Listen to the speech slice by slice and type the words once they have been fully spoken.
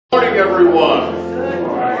everyone.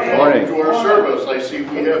 Good morning. To our service. I see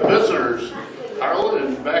we have visitors. Harlan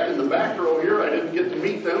and back in the back row here. I didn't get to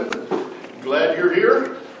meet them. Glad you're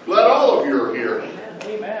here. Glad all of you are here.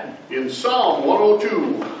 Amen. In Psalm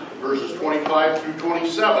 102, verses 25 through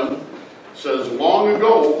 27, says, "Long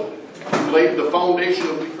ago you laid the foundation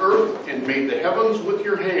of the earth and made the heavens with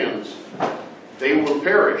your hands. They will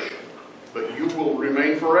perish, but you will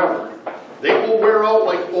remain forever. They will wear out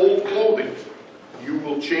like old clothing. You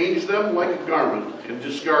will change them like a garment and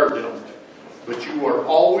discard them. But you are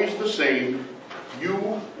always the same. You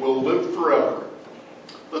will live forever."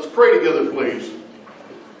 Let's pray together, please.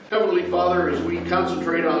 Heavenly Father, as we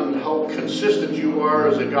concentrate on how consistent you are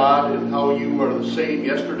as a God and how you are the same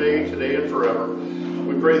yesterday, today, and forever,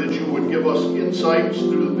 we pray that you would give us insights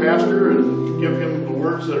through the pastor and give him the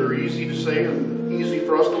words that are easy to say and easy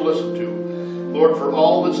for us to listen to. Lord, for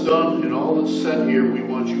all that's done and all that's said here, we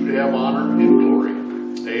want you to have honor and glory.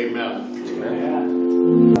 Amen.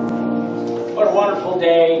 Amen. What a wonderful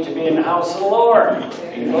day to be in the house of the Lord. Are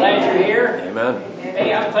you glad you're here? Amen.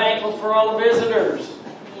 Hey, I'm thankful for all the visitors.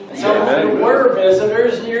 Some of you were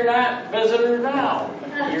visitors and you're not visitors now.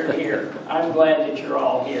 You're here. I'm glad that you're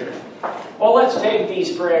all here. Well, let's take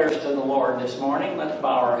these prayers to the Lord this morning. Let's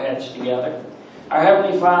bow our heads together. Our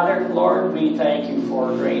Heavenly Father, Lord, we thank you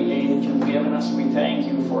for a great day that you've given us. We thank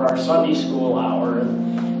you for our Sunday school hour.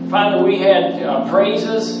 And Father, we had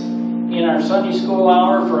praises in our Sunday school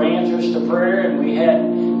hour for answers to prayer, and we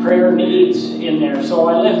had prayer needs in there. So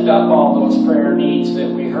I lift up all those prayer needs that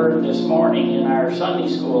we heard this morning in our Sunday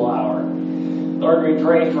school hour. Lord, we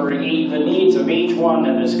pray for the needs of each one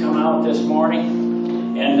that has come out this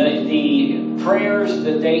morning, and the prayers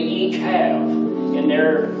that they each have in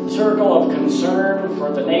their circle of concern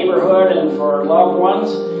for the neighborhood and for loved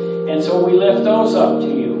ones. And so we lift those up to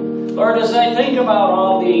you. Lord, as I think about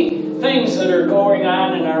all the things that are going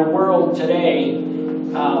on in our world today,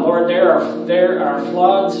 Lord, there are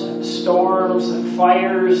floods, storms,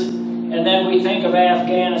 fires, and then we think of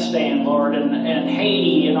Afghanistan, Lord, and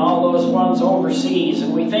Haiti and all those ones overseas,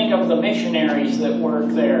 and we think of the missionaries that work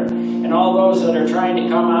there and all those that are trying to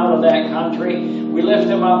come out of that country. We lift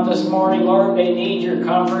them up this morning, Lord. They need your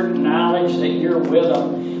comfort and knowledge that you're with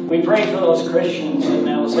them. We pray for those Christians in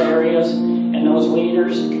those areas and those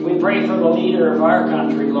leaders. We pray for the leader of our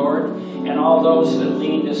country, Lord, and all those that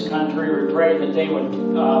lead this country. We pray that they would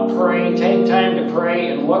pray, take time to pray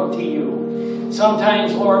and look to you.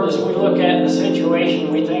 Sometimes, Lord, as we look at the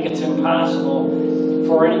situation, we think it's impossible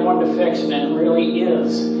for anyone to fix it, and it really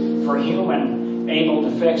is for human able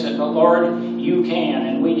to fix it. But Lord, you can,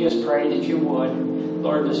 and we just pray that you would.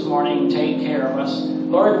 Lord, this morning, take care of us.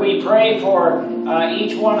 Lord, we pray for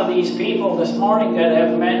each one of these people this morning that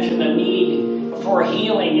have mentioned a need for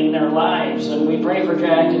healing in their lives. And we pray for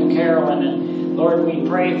Jack and Carolyn. And Lord, we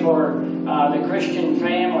pray for the Christian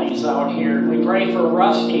families out here. We pray for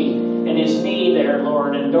Rusty and his knee there,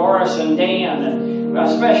 Lord, and Doris and Dan, and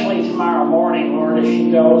especially tomorrow morning, Lord, as she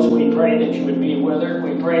goes, we pray that you would be with her.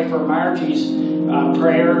 We pray for Margie's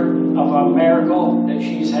prayer of a miracle that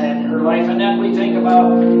she's had in her life. And then we think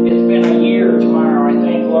about, it's been a year tomorrow, I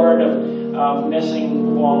think, Lord, of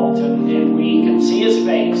missing Walt, and we can see his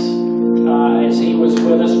face as he was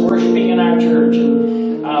with us worshiping in our church.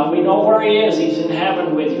 And we know where he is. He's in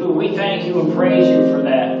heaven with you. We thank you and praise you for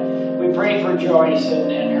that. We pray for Joyce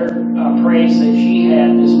and her praise that she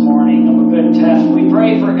had this morning of a good test. We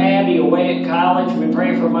pray for Abby away at college. We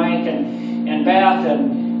pray for Mike and Beth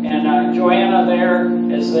and Joanna there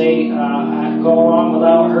as they go along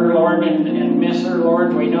without her, Lord, and miss her,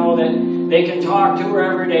 Lord. We know that they can talk to her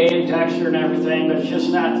every day and text her and everything, but it's just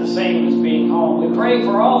not the same as being home. We pray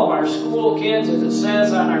for all of our school kids, as it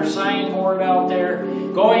says on our signboard out there,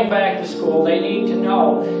 going back to school. They need to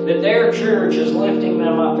know that their church is lifting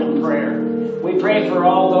them up in prayer. We pray for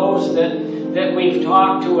all those that we've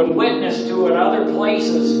talked to and witnessed to at other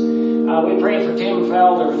places. We pray for Tim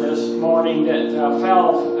Felder this morning that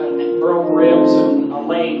fell and broke ribs and a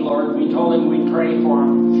leg, Lord. We told him we'd pray for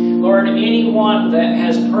him. Lord, anyone that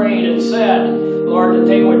has prayed and said, Lord, that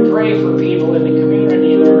they would pray for people in the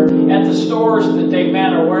community or at the stores that they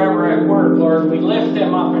met or wherever at work, Lord, we lift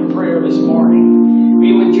them up in prayer this morning.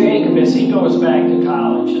 Be with Jacob as he goes back to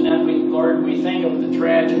college. And then, Lord, we think of the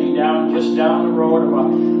tragedy just down the road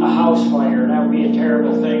of a house fire. That would be a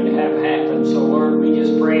terrible thing to have happen. So, Lord, we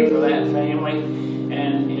just pray for that family.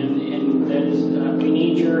 And that is, we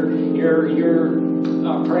need your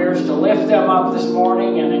prayers to lift them up this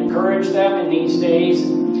morning and encourage them in these days.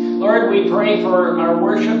 Lord, we pray for our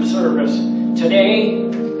worship service today,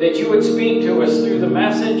 that you would speak to us through the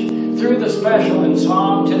message. through the special in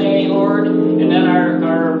Psalm today, Lord, and then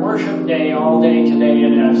our worship day all day today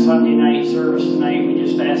and a Sunday night service tonight. We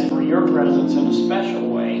just ask for your presence in a special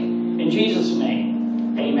way. In Jesus'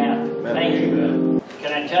 name, amen. Thank you.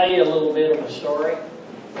 Can I tell you a little bit of a story?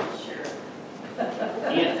 Sure.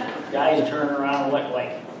 Yeah. Guys turn around and look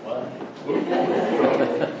like, what?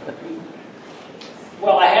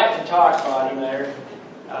 Well, I have to talk about him there.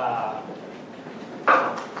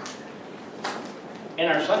 In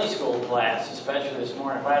our Sunday school class, especially this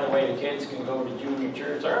morning. By the way, the kids can go to junior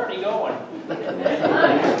church. They're already going.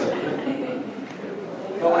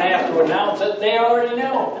 Don't have to announce it. They already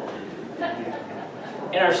know.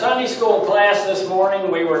 In our Sunday school class this morning,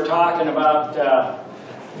 we were talking about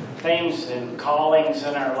things and callings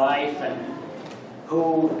in our life and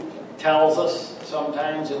who tells us.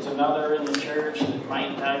 Sometimes it's another in the church that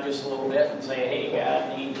might nudge us a little bit and say, hey,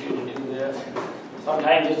 God needs you to do this.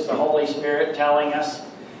 Sometimes it's the Holy Spirit telling us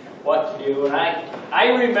what to do. And I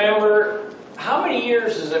remember, how many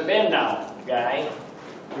years has it been now, Guy?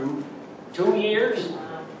 2. 2 years?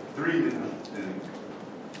 3 in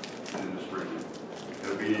the spring.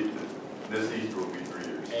 It'll be, this Easter will be 3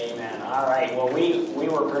 years. Amen. All right. Well, we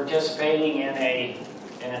were participating in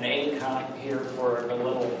an egg hunt here for the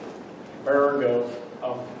little burg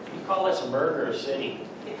of you call this a burg or a city?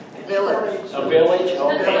 Village. A village,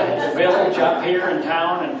 okay. A village up here in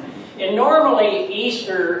town. And normally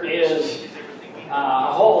Easter is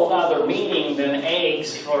a whole other meaning than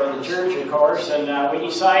eggs for the church, of course. And we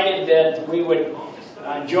decided that we would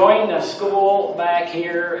join the school back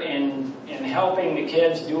here in helping the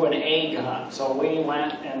kids do an egg hunt. So we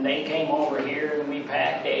went and they came over here and we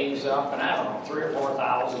packed eggs up. And I don't know, 3,000 or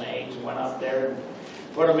 4,000 eggs went up there and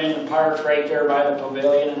put them in the park right there by the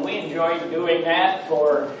pavilion. And we enjoyed doing that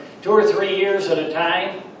for 2 or 3 years at a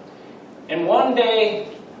time. And one day,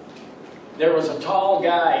 there was a tall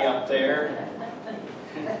guy up there,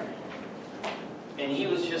 and he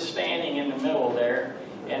was just standing in the middle there,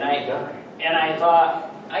 and I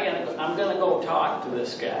thought, I'm going to go talk to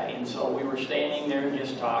this guy. And so we were standing there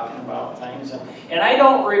just talking about things. And I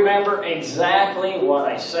don't remember exactly what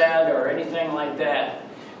I said or anything like that.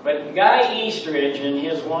 But Guy Eastridge and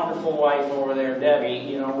his wonderful wife over there,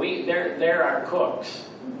 Debbie, they're our cooks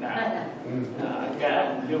now.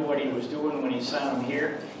 God knew what he was doing when he sent them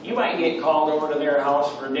here. You might get called over to their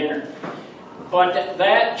house for dinner. But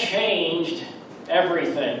that changed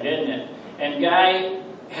everything, didn't it? And Guy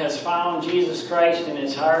has found Jesus Christ in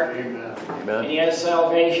his heart. Amen. And he has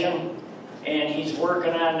salvation. And he's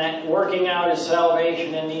working on that, working out his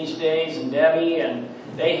salvation in these days. And Debbie, and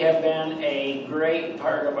they have been a great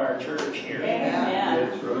part of our church here. Amen.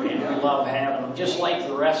 And we love having them, just like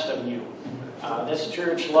the rest of you. This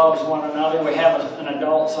church loves one another. We have an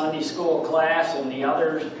adult Sunday school class, and the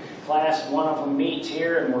other class, one of them meets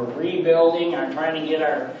here, and we're rebuilding, trying to get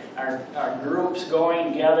our groups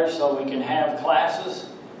going together so we can have classes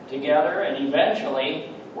together, and eventually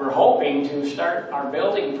we're hoping to start our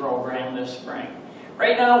building program this spring.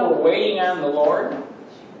 Right now we're waiting on the Lord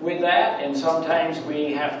with that, and sometimes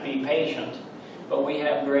we have to be patient, but we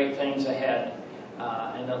have great things ahead.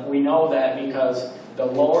 And we know that because the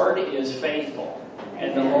Lord is faithful,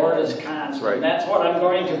 and the Lord is constant. Right. And that's what I'm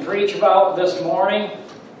going to preach about this morning,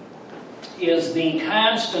 is the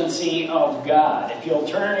constancy of God. If you'll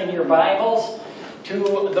turn in your Bibles to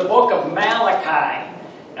the book of Malachi.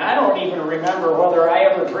 Now, I don't even remember whether I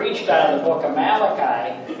ever preached out of the book of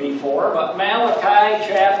Malachi before, but Malachi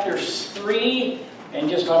chapter 3, and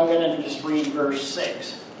I'm going to just read verse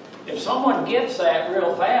 6. If someone gets that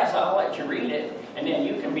real fast, I'll let you read it, and then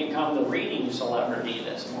you can become the reading celebrity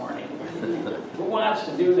this morning. Who wants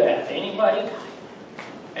to do that? Anybody?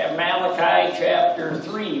 At Malachi chapter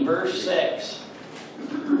 3, verse 6.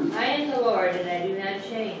 I am the Lord, and I do not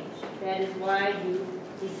change. That is why you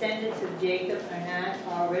descendants of Jacob are not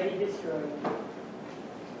already destroyed.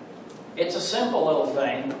 It's a simple little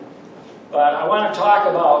thing, but I want to talk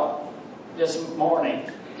about this morning.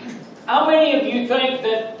 How many of you think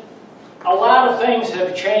that a lot of things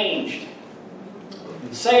have changed?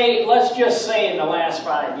 Let's just say in the last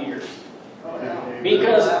 5 years.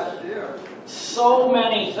 Because so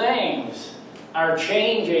many things are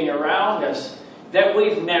changing around us that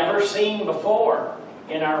we've never seen before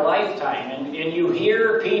in our lifetime. And you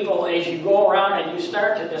hear people as you go around and you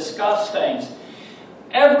start to discuss things.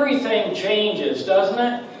 Everything changes, doesn't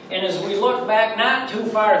it? And as we look back not too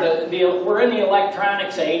far, we're in the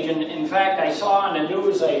electronics age. And in fact, I saw on the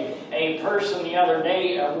news a person the other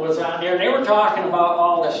day was on there. And they were talking about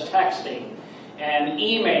all this texting and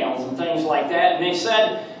emails and things like that. And they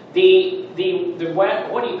said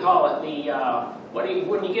what do you call it? When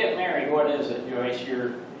you get married, what is it, Joyce?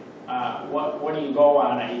 what do you go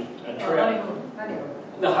on a trip?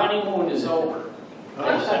 The honeymoon is over.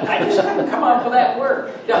 I just couldn't come up with that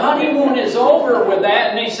word. The honeymoon is over with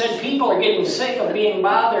that, and they said people are getting sick of being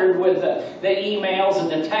bothered with the emails and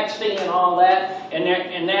the texting and all that,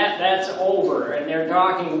 and that's over. And they're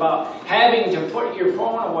talking about having to put your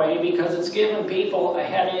phone away because it's giving people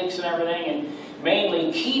headaches and everything, and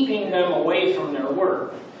mainly keeping them away from their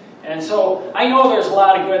work. And so I know there's a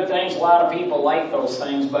lot of good things, a lot of people like those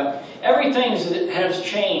things, but everything has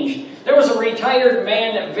changed. There was a retired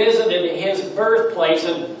man that visited his birthplace,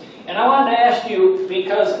 and I wanted to ask you,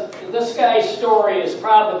 because this guy's story is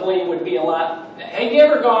probably would be a lot. Have you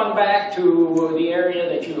ever gone back to the area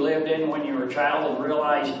that you lived in when you were a child and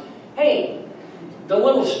realized, hey, the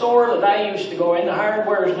little store that I used to go in, the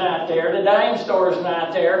hardware is not there, the dime store is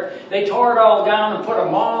not there. They tore it all down and put a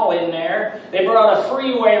mall in there. They brought a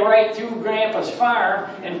freeway right through Grandpa's farm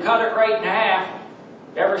and cut it right in half.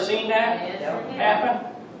 Ever seen that happen?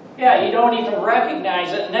 Yeah, you don't even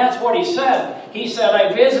recognize it, and that's what he said. He said,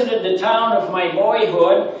 I visited the town of my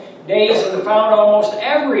boyhood days and found almost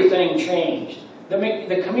everything changed.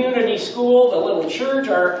 The community school, the little church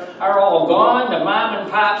are all gone. The mom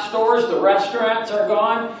and pop stores, the restaurants are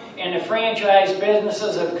gone. And the franchise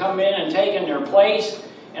businesses have come in and taken their place.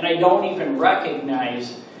 And I don't even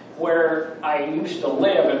recognize where I used to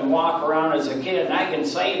live and walk around as a kid. And I can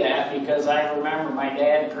say that because I remember my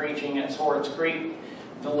dad preaching at Swartz Creek,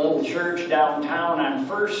 the little church downtown on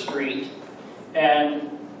 1st Street.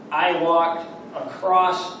 And I walked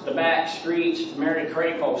across the back streets to Mary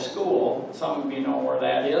Crapo School. Some of you know where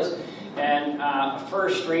that is. And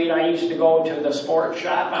 1st Street, I used to go to the sports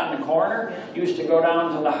shop on the corner, used to go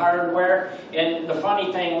down to the hardware. And the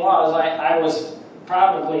funny thing was, I was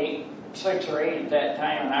probably 6 or 8 at that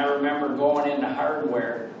time, and I remember going into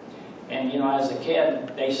hardware. And, you know, as a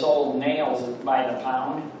kid, they sold nails by the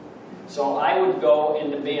pound. So I would go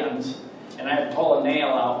in the bins, and I'd pull a nail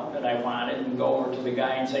out that I wanted and go over to the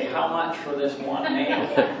guy and say, how much for this one nail?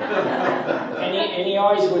 and he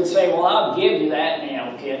always would say, well, I'll give you that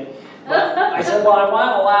nail, kid. But I said, well, I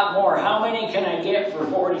want a lot more. How many can I get for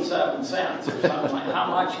 47 cents or something? Like, how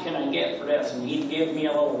much can I get for this? And he'd give me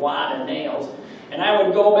a little wad of nails. And I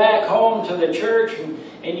would go back home to the church,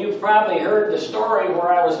 and you've probably heard the story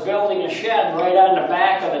where I was building a shed right on the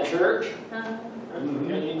back of the church.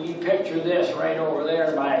 And you picture this right over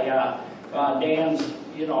there by Dan's,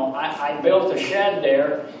 you know, I built a shed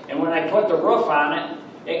there, and when I put the roof on it,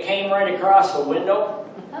 it came right across the window,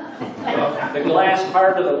 the glass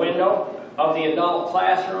part of the window of the adult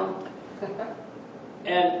classroom,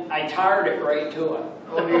 and I tarred it right to it.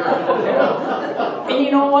 And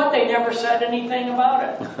you know what? They never said anything about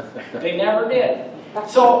it. They never did.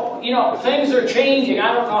 So, you know, things are changing.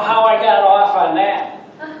 I don't know how I got off on that.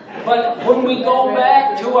 But when we go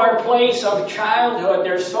back to our place of childhood,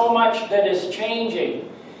 there's so much that is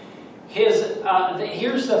changing. Here's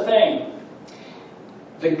the thing.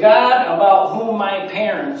 The God about whom my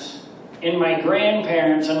parents and my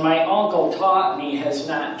grandparents and my uncle taught me has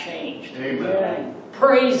not changed. Amen.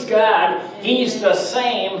 Praise God, He's the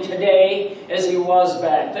same today as He was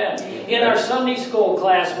back then. In our Sunday school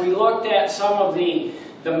class, we looked at some of the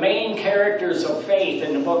main characters of faith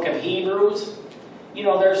in the book of Hebrews. You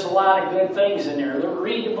know, there's a lot of good things in there.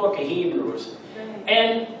 Read the book of Hebrews.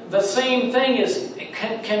 And the same thing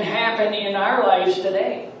can happen in our lives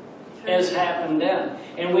today as happened then.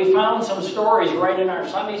 And we found some stories right in our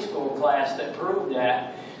Sunday school class that prove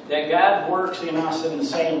that God works in us in the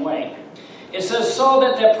same way. It says, so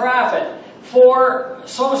said the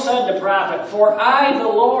prophet, for I, the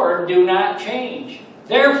Lord, do not change.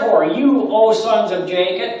 Therefore, you, O sons of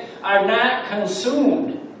Jacob, are not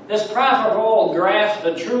consumed. This prophet of old grasped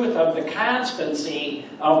the truth of the constancy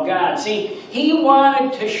of God. See, he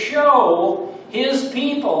wanted to show his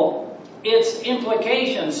people its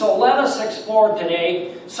implications. So let us explore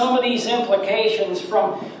today some of these implications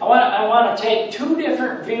from, I want to take 2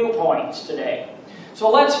 different viewpoints today. So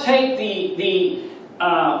let's take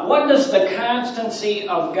what does the constancy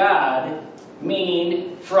of God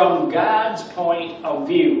mean from God's point of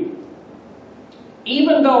view?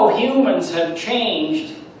 Even though humans have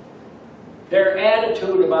changed their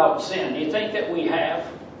attitude about sin, do you think that we have?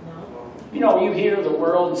 No. You know, you hear the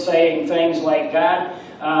world saying things like God.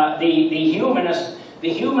 The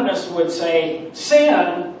humanists would say,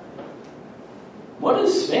 sin? What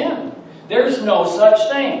is sin? There's no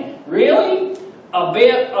such thing. Really? A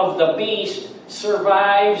bit of the beast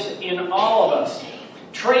survives in all of us.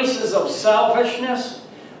 Traces of selfishness,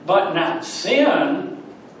 but not sin.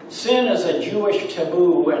 Sin is a Jewish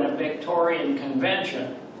taboo and a Victorian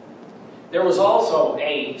convention. There was also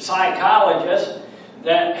a psychologist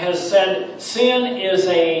that has said sin is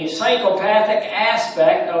a psychopathic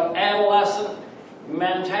aspect of adolescent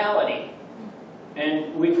mentality.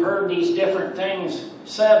 And we've heard these different things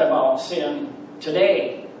said about sin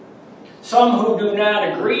today. Some who do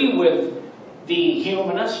not agree with the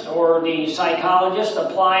humanist or the psychologist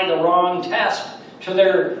apply the wrong test to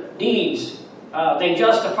their deeds. They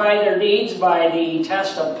justify their deeds by the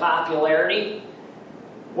test of popularity.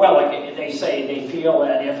 Well, they say they feel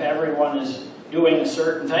that if everyone is doing a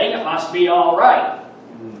certain thing, it must be all right.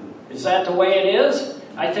 Is that the way it is?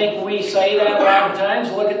 I think we say that a lot of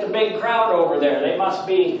times. Look at the big crowd over there. They must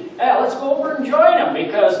be, let's go over and join them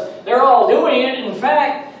because they're all doing it. In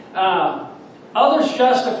fact, others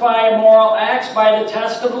justify immoral acts by the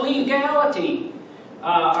test of legality.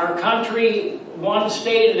 Our country, one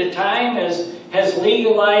state at a time, has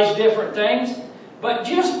legalized different things. But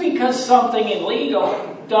just because something is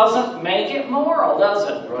illegal doesn't make it moral, does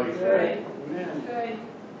it? Right. Right.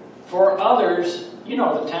 For others, you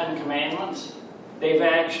know the 10 Commandments. They've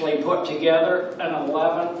actually put together an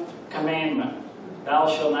 11th commandment. Thou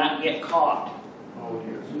shalt not get caught. Oh,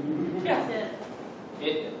 yes.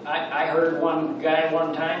 Yeah. I heard one guy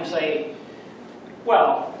one time say,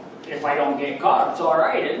 well, if I don't get caught, it's all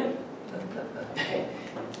right, isn't it?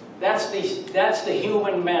 That's the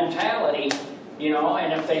human mentality, you know,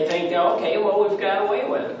 and if they think, okay, well, we've got away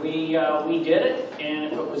with it. We did it, and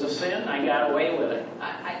if it was a sin, I got away with it.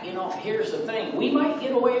 You know, here's the thing. We might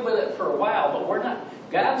get away with it for a while, but we're not.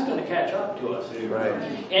 God's going to catch up to us. Right.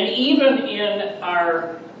 And even in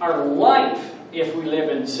our life, if we live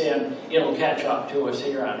in sin, it'll catch up to us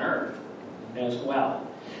here on earth as well.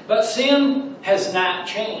 But sin has not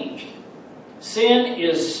changed. Sin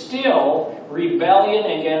is still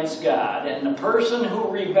rebellion against God, and the person who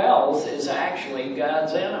rebels is actually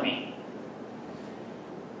God's enemy.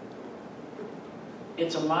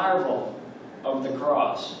 It's a marvel of the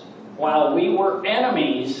cross. While we were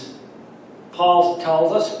enemies, Paul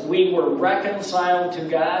tells us we were reconciled to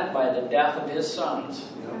God by the death of His Son.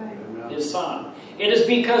 It is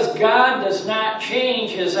because God does not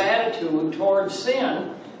change His attitude towards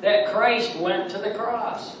sin that Christ went to the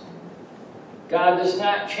cross. God does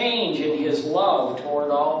not change in His love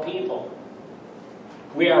toward all people.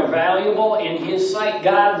 We are valuable in His sight.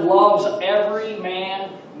 God loves every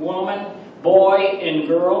man, woman, boy, and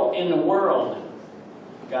girl in the world.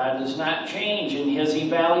 God does not change in His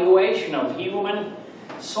evaluation of human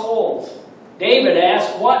souls. David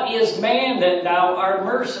asked, what is man that thou art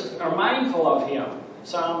mindful of him?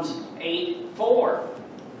 Psalms 8:4.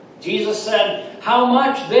 Jesus said, how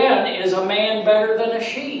much then is a man better than a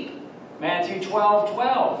sheep? Matthew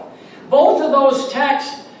 12:12. Both of those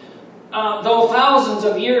texts, though thousands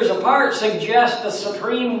of years apart, suggest the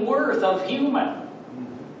supreme worth of human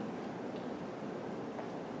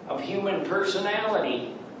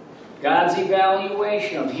personality. God's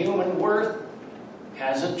evaluation of human worth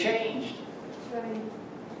hasn't changed. Right.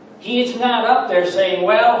 He's not up there saying,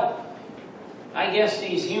 well, I guess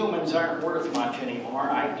these humans aren't worth much anymore.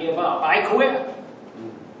 I give up. I quit.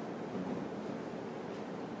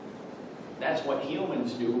 That's what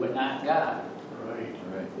humans do, but not God. Right.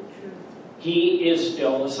 He is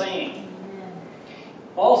still the same. Amen.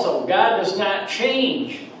 Also, God does not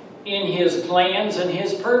change in His plans and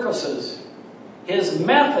His purposes. His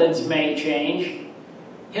methods may change.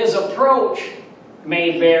 His approach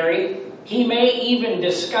may vary. He may even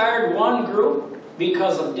discard one group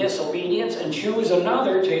because of disobedience and choose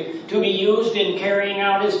another to be used in carrying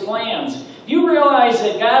out His plans. You realize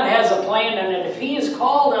that God has a plan, and that if He has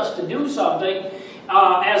called us to do something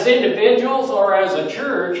as individuals or as a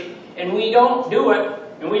church, and we don't do it,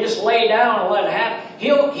 and we just lay down and let it happen,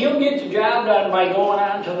 He'll get the job done by going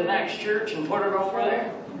on to the next church and put it over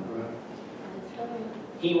there.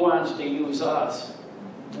 He wants to use us.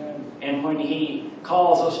 And when He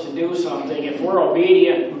calls us to do something, if we're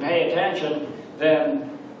obedient and pay attention, then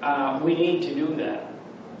we need to do that.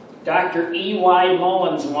 Dr. E.Y.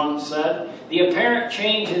 Mullins once said, the apparent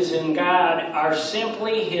changes in God are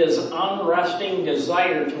simply His unresting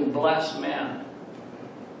desire to bless men.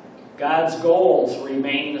 God's goals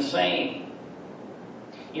remain the same.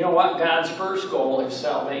 You know what? God's first goal is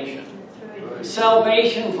salvation. Right.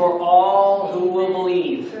 Salvation for all who will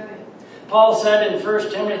believe. Right. Paul said in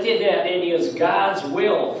 1 Timothy that it is God's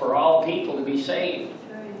will for all people to be saved.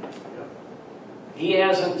 Right. He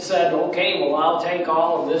hasn't said, okay, well, I'll take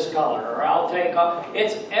all of this color, or I'll take all...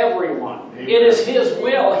 It's everyone. Amen. It is His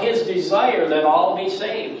will, His desire that all be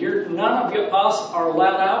saved. None of us are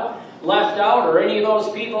left out, or any of those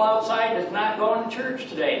people outside that's not going to church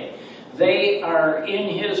today. They are in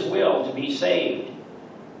His will to be saved.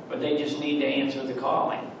 But they just need to answer the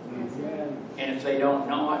calling. And if they don't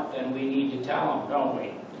know it, then we need to tell them, don't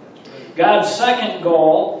we? God's second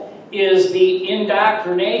goal is the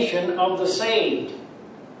indoctrination of the saved.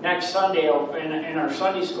 Next Sunday, in our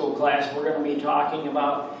Sunday school class, we're going to be talking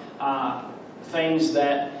about things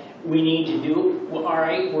that we need to do. All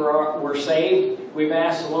right, we're saved. We've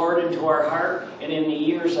asked the Lord into our heart. And in the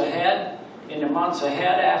years ahead, in the months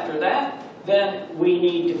ahead after that, then we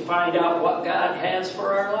need to find out what God has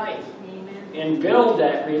for our life. Amen. And build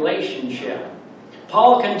that relationship.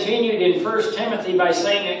 Paul continued in 1 Timothy by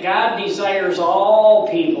saying that God desires all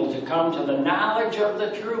people to come to the knowledge of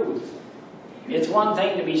the truth. It's one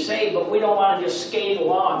thing to be saved, but we don't want to just skate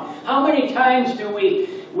along. How many times do we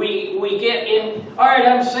get in, all right,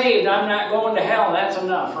 I'm saved, I'm not going to hell, that's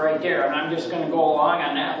enough right there, and I'm just going to go along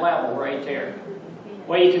on that level right there.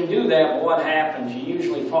 Well, you can do that, but what happens? You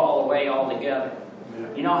usually fall away altogether.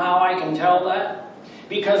 You know how I can tell that?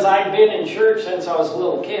 Because I've been in church since I was a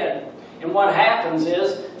little kid, and what happens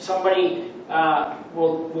is somebody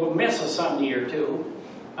will miss a Sunday or two.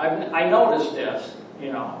 I noticed this,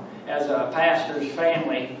 you know. As a pastor's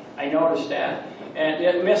family, I noticed that. And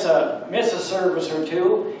it miss a service or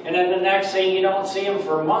two, and then the next thing you don't see them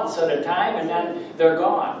for months at a time, and then they're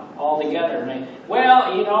gone altogether. And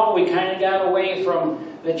well, you know, we kind of got away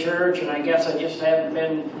from the church, and I guess I just haven't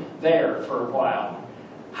been there for a while.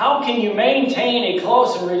 How can you maintain a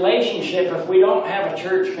close relationship if we don't have a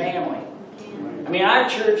church family? I mean, our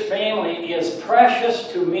church family is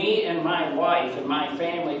precious to me and my wife and my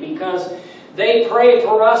family because they pray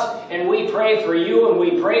for us, and we pray for you, and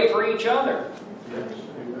we pray for each other.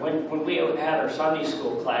 When we had our Sunday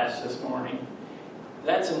school class this morning,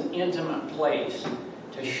 that's an intimate place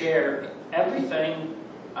to share everything.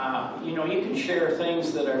 You know, you can share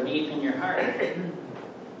things that are deep in your heart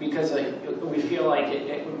because we feel like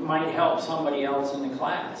it might help somebody else in the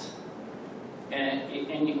class.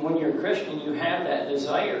 And when you're a Christian, you have that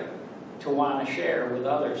desire to want to share with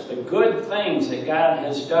others the good things that God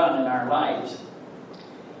has done in our lives.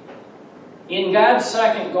 In God's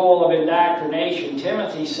second goal of indoctrination,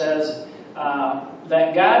 Timothy says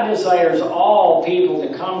that God desires all people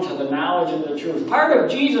to come to the knowledge of the truth. Part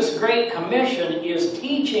of Jesus' Great Commission is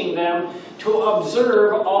teaching them to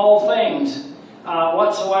observe all things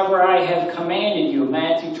whatsoever I have commanded you,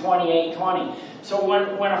 Matthew 28:20. So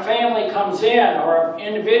when a family comes in or an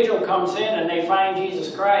individual comes in and they find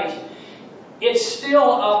Jesus Christ, it's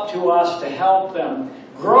still up to us to help them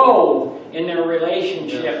grow in their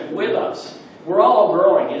relationship with us. We're all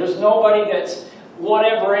growing. There's nobody that's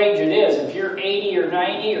whatever age it is. If you're 80 or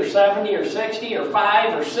 90 or 70 or 60 or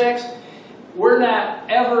 5 or 6, we're not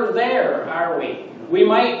ever there, are we? We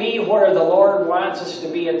might be where the Lord wants us to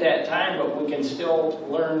be at that time, but we can still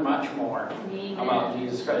learn much more about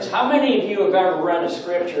Jesus Christ. How many of you have ever read a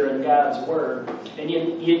scripture in God's Word, and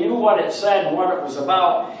you knew what it said and what it was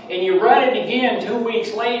about, and you read it again 2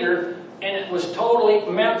 weeks later, and it was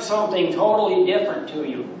meant something totally different to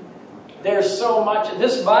you? There's so much.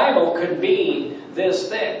 This Bible could be this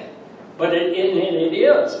thick, but it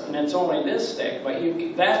is, and it's only this thick. But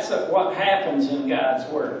that's what happens in God's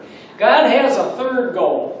Word. God has a third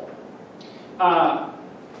goal.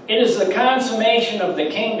 It is the consummation of the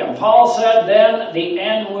kingdom. Paul said, then the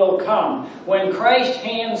end will come. When Christ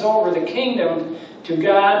hands over the kingdom to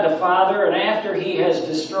God the Father, and after he has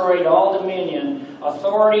destroyed all dominion,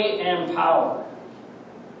 authority, and power.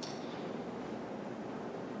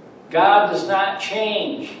 God does not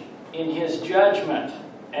change in his judgment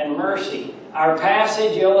and mercy. Our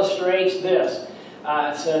passage illustrates this.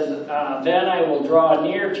 It says, then I will draw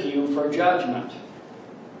near to you for judgment.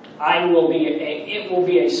 It will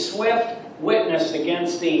be a swift witness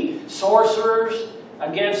against the sorcerers,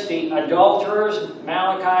 against the adulterers,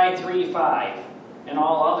 Malachi 3:5, and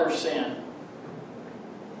all other sin.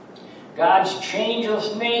 God's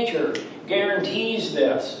changeless nature guarantees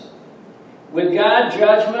this. With God,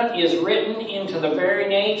 judgment is written into the very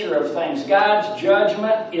nature of things. God's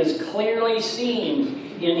judgment is clearly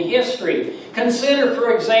seen in history. Consider,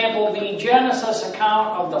 for example, the Genesis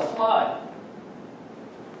account of the flood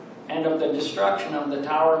and of the destruction of the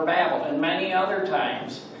Tower of Babel, and many other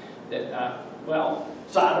times.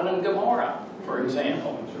 Sodom and Gomorrah, for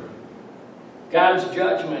example. God's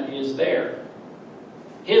judgment is there.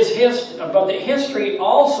 But the history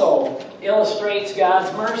also illustrates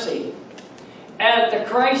God's mercy. At the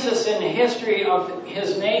crisis in the history of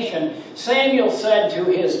his nation, Samuel said to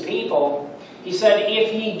his people, he said,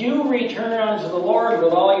 if ye do return unto the Lord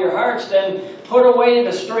with all your hearts, then put away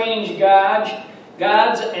the strange gods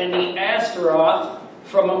and the Ashtaroth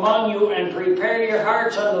from among you, and prepare your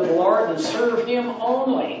hearts unto the Lord, and serve him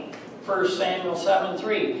only. 1 Samuel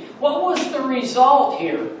 7:3. What was the result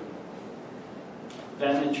here?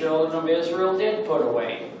 than the children of Israel did put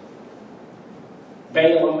away,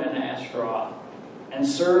 Balaam and Ashtaroth, and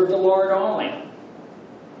served the Lord only.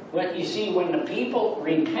 But you see, when the people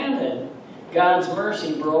repented, God's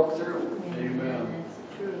mercy broke through. Amen.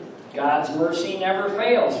 That's true. God's mercy never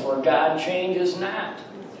fails, for God changes not.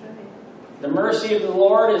 That's right. The mercy of the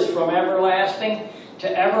Lord is from everlasting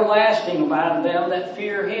to everlasting upon them that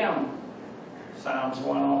fear Him. Psalms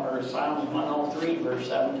 103, verse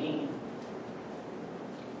 17.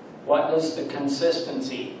 What does the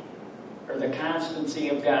consistency or the constancy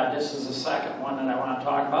of God? This is the second one that I want to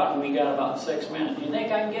talk about, and we got about 6 minutes. Do you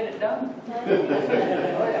think I can get it done?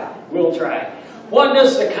 Oh, yeah. We'll try. What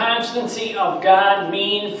does the constancy of God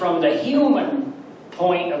mean from the human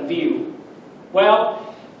point of view?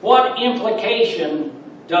 Well, what implication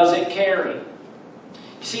does it carry?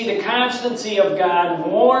 You see, the constancy of God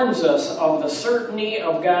warns us of the certainty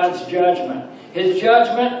of God's judgment. His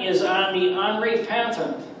judgment is on the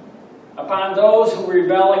unrepentant, upon those who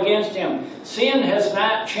rebel against Him. Sin has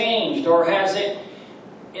not changed, or has it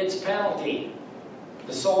its penalty.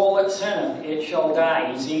 The soul that sinneth, it shall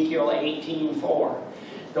die. Ezekiel 18:4.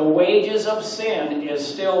 The wages of sin is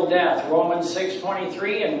still death. Romans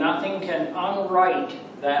 6:23, and nothing can unwrite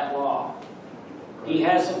that law. He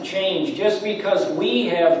hasn't changed. Just because we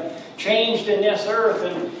have changed in this earth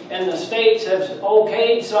and the states have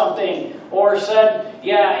okayed something or said,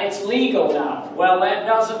 yeah, it's legal now. Well, that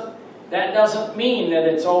doesn't mean that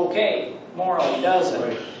it's okay morally, does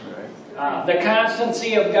it? The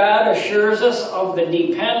constancy of God assures us of the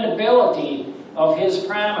dependability of His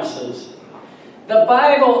promises. The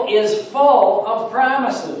Bible is full of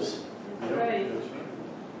promises. That's right.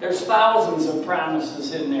 There's thousands of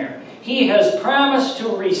promises in there. He has promised to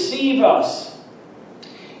receive us.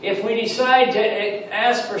 If we decide to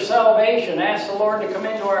ask for salvation, ask the Lord to come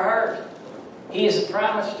into our heart, He has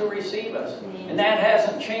promised to receive us. And that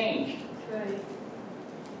hasn't changed. That's right.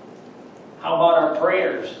 How about our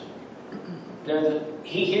prayers?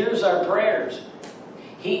 He hears our prayers.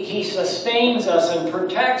 He sustains us and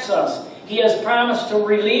protects us. He has promised to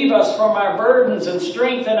relieve us from our burdens and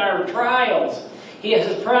strengthen our trials. He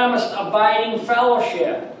has promised abiding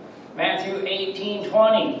fellowship. Matthew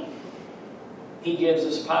 18:20. He gives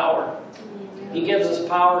us power. He gives us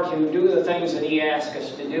power to do the things that He asks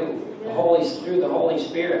us to do through the Holy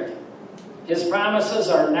Spirit. His promises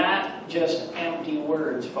are not just empty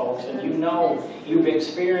words, folks, and you know you've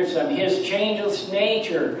experienced them. His changeless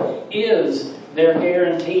nature is their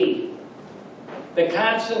guarantee. The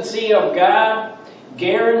constancy of God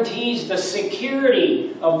guarantees the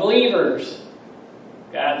security of believers.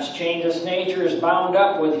 God's changeless nature is bound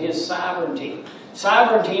up with His sovereignty.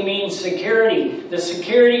 Sovereignty means security. The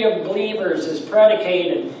security of believers is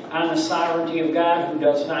predicated on the sovereignty of God who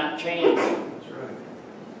does not change. That's right.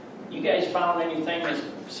 You guys found anything that's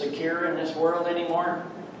secure in this world anymore?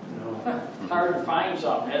 No. Hard to find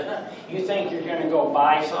something, isn't it? You think you're going to go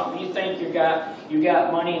buy something. You think you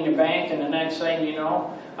got money in the bank, and the next thing you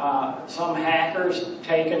know, some hackers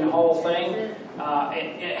taking the whole thing.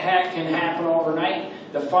 It can happen overnight.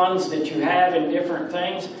 The funds that you have in different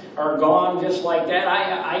things are gone just like that.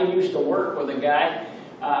 I used to work with a guy,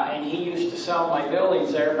 and he used to sell my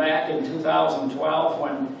buildings there back in 2012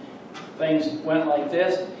 when things went like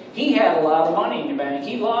this. He had a lot of money in the bank.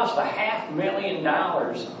 He lost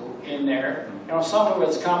 $500,000 in there. You know, some of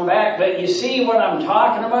it's come back, but you see what I'm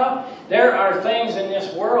talking about? There are things in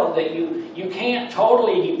this world that you can't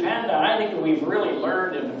totally depend on. I think we've really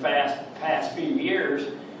learned in the past few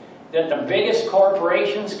years that the biggest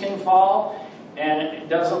corporations can fall, and it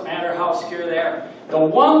doesn't matter how secure they are. The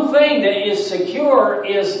one thing that is secure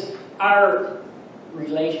is our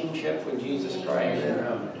relationship with Jesus Christ.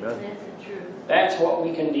 That's the truth. That's what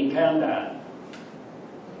we can depend on.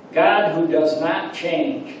 God who does not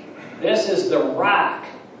change. This is the rock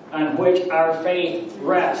on which our faith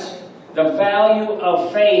rests. The value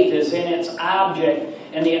of faith is in its object,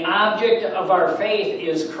 and the object of our faith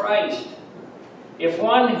is Christ. If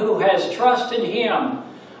one who has trusted Him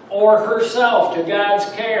or herself to God's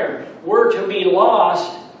care were to be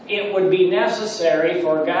lost, it would be necessary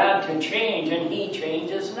for God to change, and He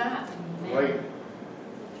changes not. Right.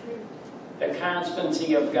 The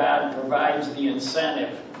constancy of God provides the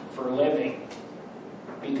incentive for living.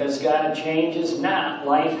 Because God changes not,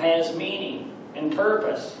 life has meaning and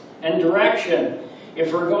purpose and direction.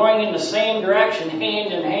 If we're going in the same direction,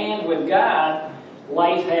 hand in hand with God,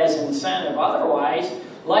 life has incentive. Otherwise,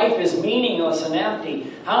 life is meaningless and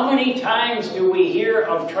empty. How many times do we hear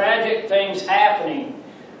of tragic things happening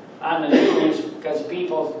on the news because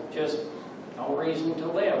people just no reason to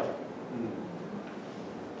live?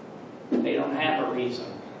 They don't have a reason.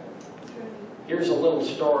 Here's a little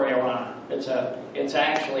story I want. It's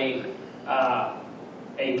actually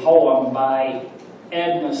a poem by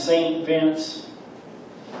Edna St. Vince.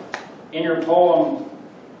 In her poem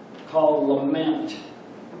called Lament,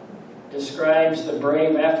 describes the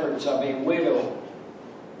brave efforts of a widow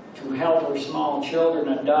to help her small children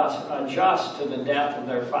adjust to the death of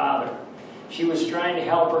their father. She was trying to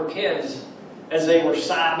help her kids as they were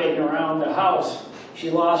sobbing around the house. She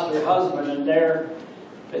lost her husband and there,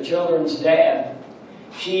 the children's dad.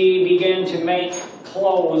 She began to make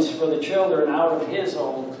clothes for the children out of his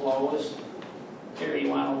old clothes. Here, you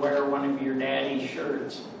want to wear one of your daddy's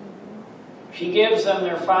shirts. She gives them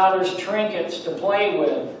their father's trinkets to play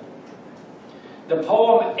with. The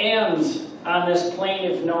poem ends on this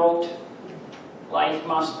plaintive note. Life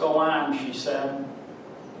must go on, she said,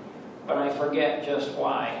 but I forget just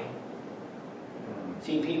why.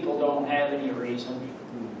 See, people don't have any reason.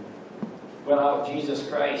 Without Jesus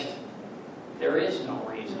Christ, there is no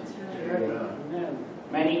reason. Amen.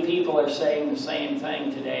 Many people are saying the same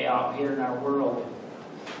thing today out here in our world.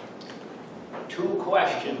 Two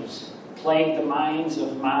questions plague the minds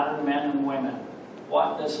of modern men and women.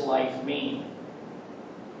 What does life mean?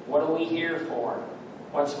 What are we here for?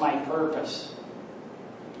 What's my purpose?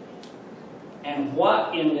 And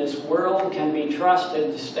what in this world can be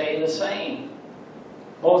trusted to stay the same?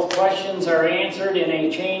 Both questions are answered in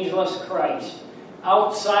a changeless Christ.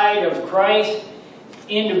 Outside of Christ,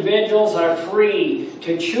 individuals are free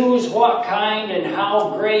to choose what kind and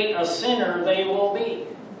how great a sinner they will be.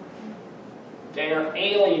 They are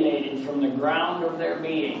alienated from the ground of their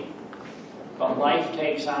being. But life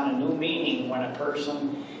takes on a new meaning when a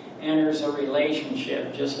person enters a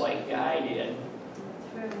relationship just like Guy did.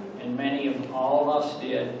 And many of all of us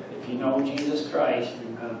did, if you know Jesus Christ.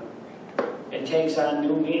 It takes on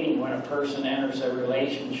new meaning when a person enters a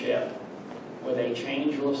relationship with a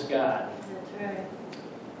changeless God. That's right.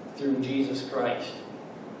 Through Jesus Christ.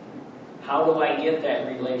 How do I get that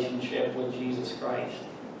relationship with Jesus Christ?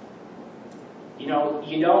 You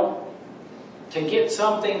know, to get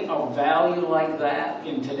something of value like that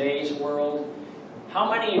in today's world,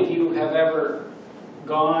 how many of you have ever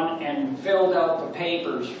gone and filled out the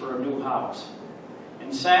papers for a new house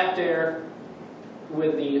and sat there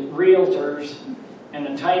with the realtors and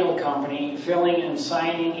the title company filling and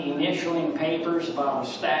signing, initialing papers about a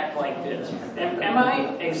stack like this? Am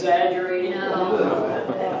I exaggerating?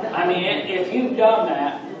 No. I mean, if you've done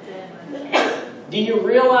that, do you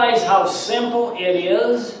realize how simple it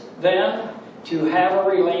is then to have a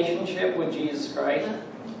relationship with Jesus Christ?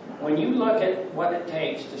 When you look at what it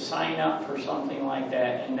takes to sign up for something like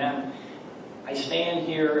that, and then I stand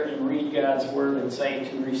here and read God's Word and say,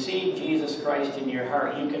 to receive Jesus Christ in your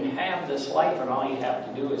heart, you can have this life, and all you have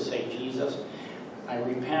to do is say, Jesus, I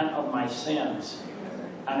repent of my sins,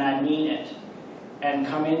 and I mean it, and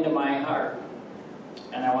come into my heart,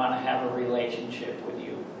 and I want to have a relationship with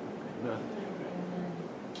you.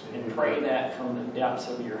 And pray that from the depths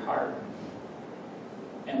of your heart.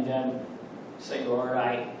 And then say, Lord,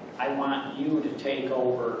 I want you to take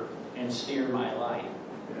over and steer my life.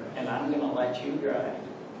 And I'm going to let you drive.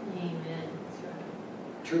 Amen.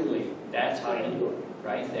 Truly, that's how you do it,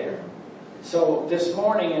 right there. So this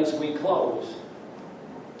morning as we close,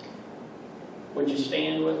 would you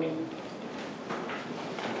stand with me?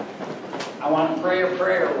 I want to pray a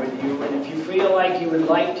prayer with you, and if you feel like you would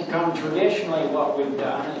like to come, traditionally what we've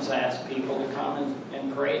done is ask people to come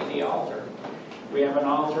and pray at the altar. We have an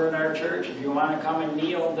altar in our church. If you want to come and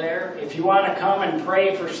kneel there, if you want to come and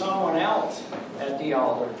pray for someone else at the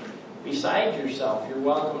altar, besides yourself, you're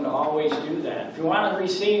welcome to always do that. If you want to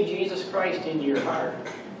receive Jesus Christ into your heart,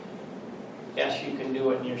 yes, you can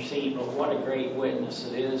do it in your seat, but what a great witness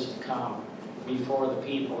it is to come before the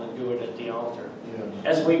people and do it at the altar.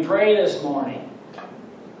 Yes. As we pray this morning,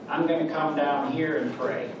 I'm going to come down here and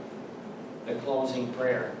pray the closing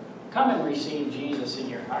prayer. Come and receive Jesus in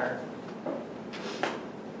your heart.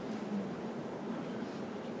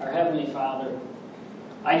 Our Heavenly Father,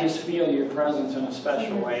 I just feel your presence in a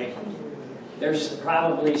special way. There's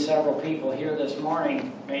probably several people here this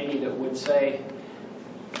morning maybe that would say,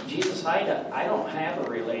 Jesus, I don't have a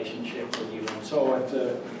relationship with you. And so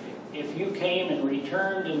if you came and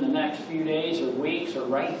returned in the next few days or weeks or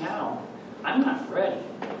right now, I'm not ready.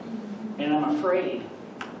 And I'm afraid.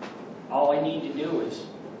 All I need to do is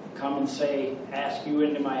come and say, ask you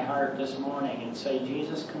into my heart this morning and say,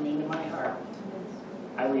 Jesus, come into my heart.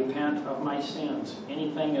 I repent of my sins.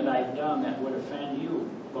 Anything that I've done that would offend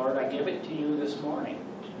you, Lord, I give it to you this morning.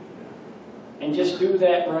 And just do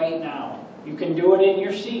that right now. You can do it in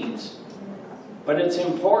your seats. But it's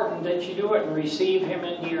important that you do it and receive Him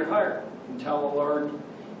into your heart. And tell the Lord,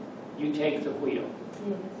 You take the wheel.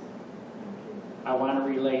 I want a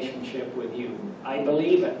relationship with you. I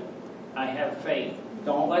believe it. I have faith.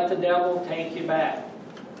 Don't let the devil take you back.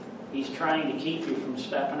 He's trying to keep you from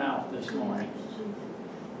stepping out this morning.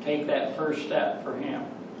 Take that first step for him.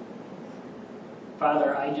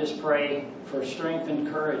 Father, I just pray for strength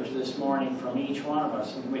and courage this morning from each one of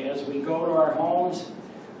us. And as we go to our homes,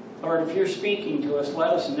 Lord, if you're speaking to us,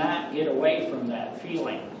 let us not get away from that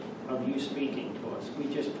feeling of you speaking to us.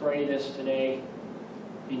 We just pray this today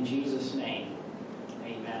in Jesus' name.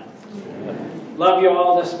 Amen. Love you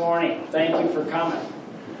all this morning. Thank you for coming.